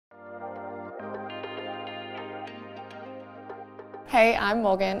Hey, I'm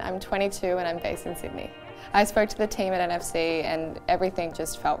Morgan, I'm 22 and I'm based in Sydney. I spoke to the team at NFC and everything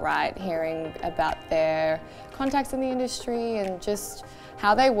just felt right, hearing about their contacts in the industry and just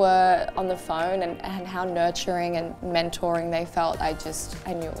how they were on the phone and how nurturing and mentoring they felt. I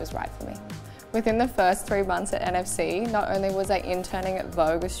knew it was right for me. Within the first 3 months at NFC, not only was I interning at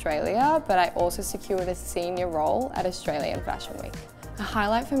Vogue Australia, but I also secured a senior role at Australian Fashion Week. A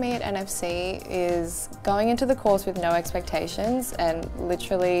highlight for me at NFC is going into the course with no expectations and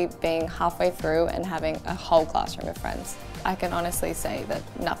literally being halfway through and having a whole classroom of friends. I can honestly say that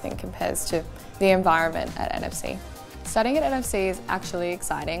nothing compares to the environment at NFC. Studying at NFC is actually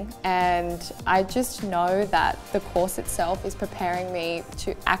exciting, and I just know that the course itself is preparing me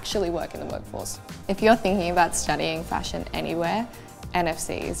to actually work in the workforce. If you're thinking about studying fashion anywhere,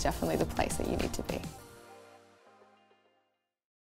 NFC is definitely the place that you need to be.